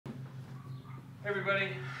Hey everybody,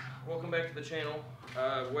 welcome back to the channel.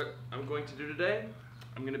 What I'm going to do today,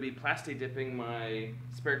 I'm going to be plastic dipping my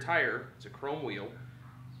spare tire. It's a chrome wheel,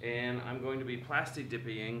 and I'm going to be plastic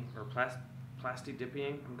dipping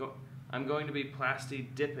I'm going to be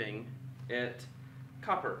plastic dipping it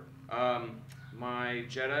copper. My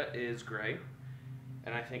Jetta is gray,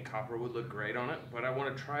 and I think copper would look great on it, but I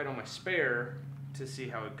want to try it on my spare to see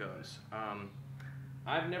how it goes.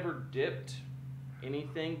 I've never dipped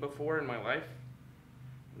anything before in my life.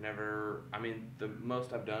 The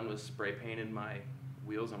most I've done was spray painted my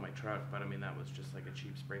wheels on my truck, but that was just like a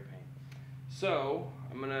cheap spray paint. So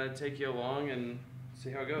I'm gonna take you along and see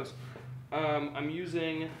how it goes. I'm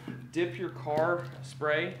using DipYour Car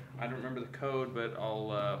spray. I don't remember the code, but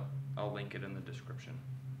I'll link it in the description.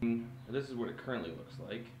 This is what it currently looks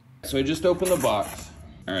like. So I just opened the box.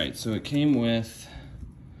 All right, so it came with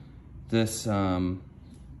this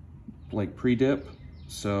like pre-dip.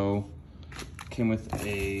 So came with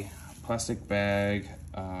a plastic bag,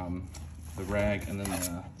 the rag, and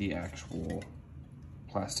then the actual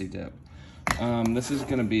plastic dip. This is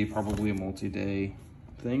gonna be probably a multi-day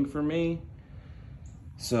thing for me.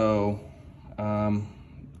 So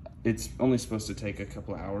it's only supposed to take a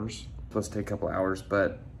couple of hours.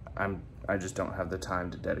 But I just don't have the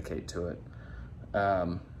time to dedicate to it.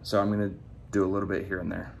 So I'm gonna do a little bit here and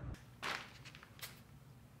there.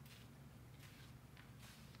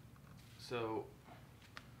 So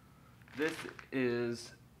this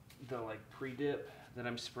is the pre-dip that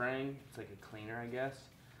I'm spraying. It's like a cleaner, I guess.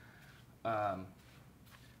 I'm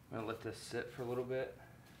gonna let this sit for a little bit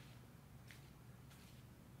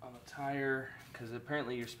on the tire, because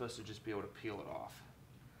apparently you're supposed to just be able to peel it off.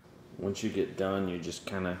 Once you get done, you just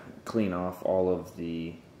kind of clean off all of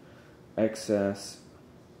the excess,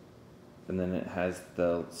 and then it has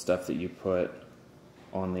the stuff that you put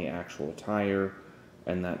on the actual tire,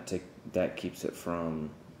 and that keeps it from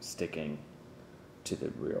sticking to the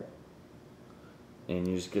reel. And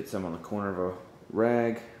you just get some on the corner of a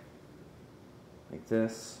rag like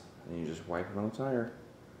this, and you just wipe it on the tire.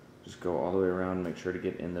 Just go all the way around, make sure to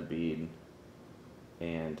get in the bead,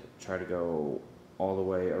 and try to go all the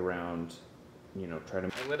way around,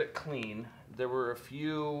 I let it clean. There were a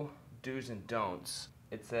few do's and don'ts.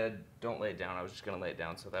 It said don't lay it down. I was just gonna lay it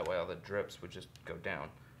down so that way all the drips would just go down.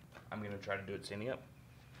 I'm gonna try to do it standing up.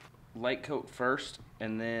 Light coat first,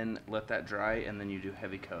 and then let that dry, and then you do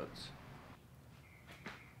heavy coats.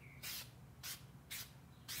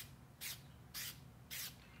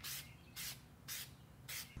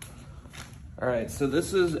 Alright, so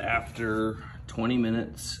this is after 20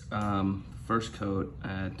 minutes. First coat,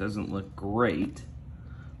 it doesn't look great,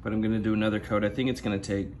 but I'm gonna do another coat. I think it's gonna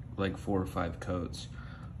take like 4 or 5 coats.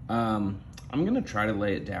 I'm gonna try to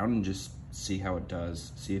lay it down and just see how it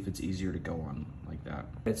does, see if it's easier to go on like that.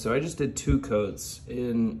 Okay, so I just did 2 coats,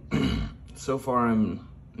 and so far I'm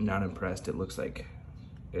not impressed. It looks like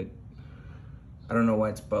it, I don't know why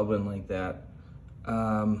it's bubbling like that.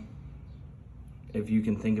 If you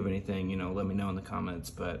can think of anything, let me know in the comments,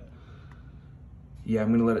 but yeah,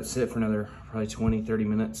 I'm gonna let it sit for another probably 20-30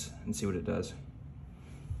 minutes and see what it does.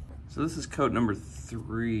 So this is coat number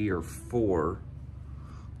 3 or 4.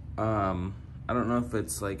 I don't know if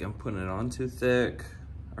it's like I'm putting it on too thick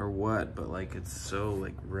or what, but it's so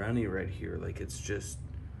runny right here. It's just,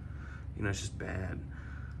 it's just bad.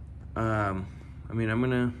 I'm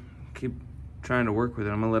gonna keep trying to work with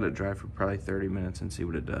it. I'm gonna let it dry for probably 30 minutes and see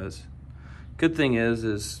what it does. Good thing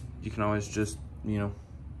is you can always just,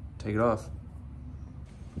 take it off.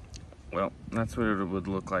 Well, that's what it would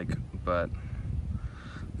look like, but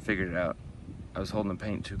I figured it out. I was holding the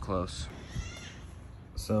paint too close.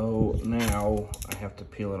 So now I have to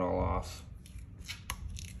peel it all off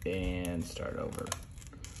and start over.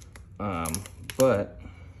 But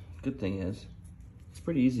good thing is it's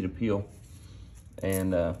pretty easy to peel,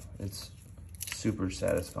 and it's super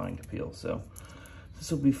satisfying to peel. So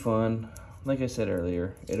this will be fun. Like I said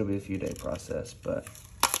earlier, it'll be a few day process, but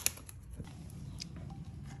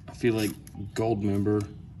I feel like Goldmember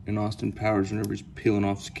in Austin Powers whenever he's peeling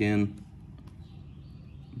off skin.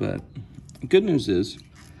 But good news is,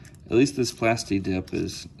 at least this plastic dip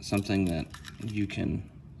is something that you can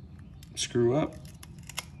screw up.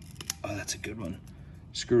 Oh, that's a good one.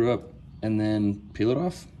 Screw up and then peel it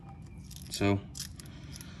off. So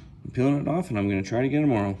I'm peeling it off, and I'm gonna try it again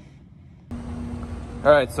tomorrow.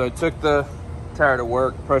 All right, so I took the tire to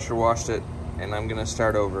work, pressure washed it, and I'm gonna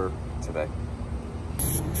start over today.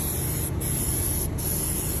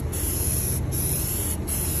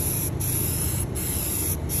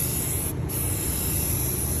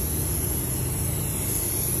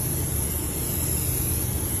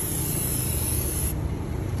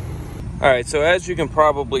 Alright, so as you can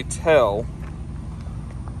probably tell,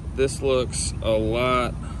 this looks a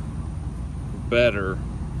lot better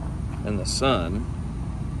in the sun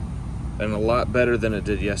and a lot better than it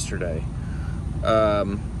did yesterday.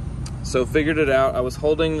 So figured it out. I was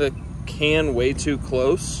holding the can way too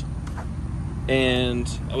close, and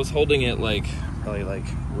I was holding it like probably like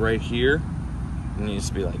right here. It needs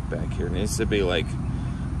to be like back here. It needs to be like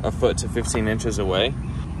a foot to 15 inches away.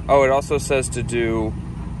 Oh, it also says to do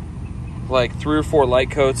like 3 or 4 light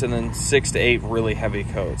coats and then 6 to 8 really heavy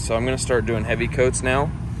coats. So I'm gonna start doing heavy coats now.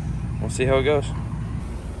 We'll see how it goes.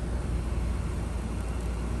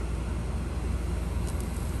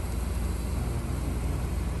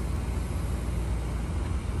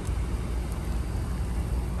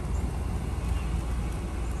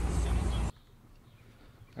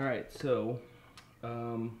 All right, so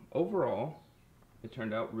overall, it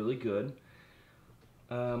turned out really good.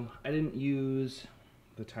 I didn't use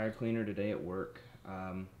the tire cleaner today at work,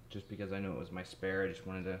 just because I knew it was my spare. I just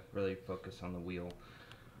wanted to really focus on the wheel.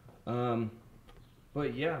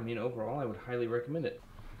 But yeah, I mean, overall, I would highly recommend it.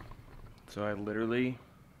 So I literally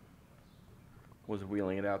was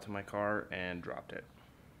wheeling it out to my car and dropped it.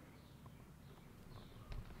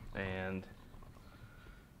 And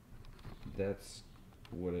that's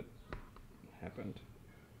what it happened.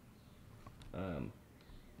 I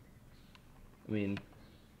mean,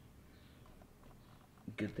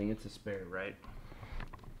 good thing it's a spare, right?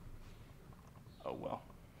 Oh well.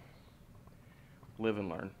 Live and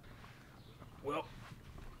learn. Well,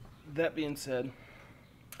 that being said,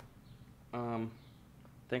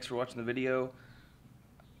 thanks for watching the video.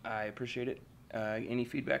 I appreciate it. Any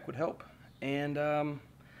feedback would help. And,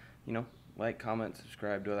 you know, like, comment,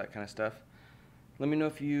 subscribe, do all that kind of stuff. Let me know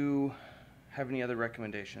if you have any other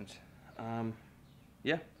recommendations.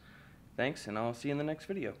 Yeah, thanks, and I'll see you in the next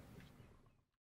video.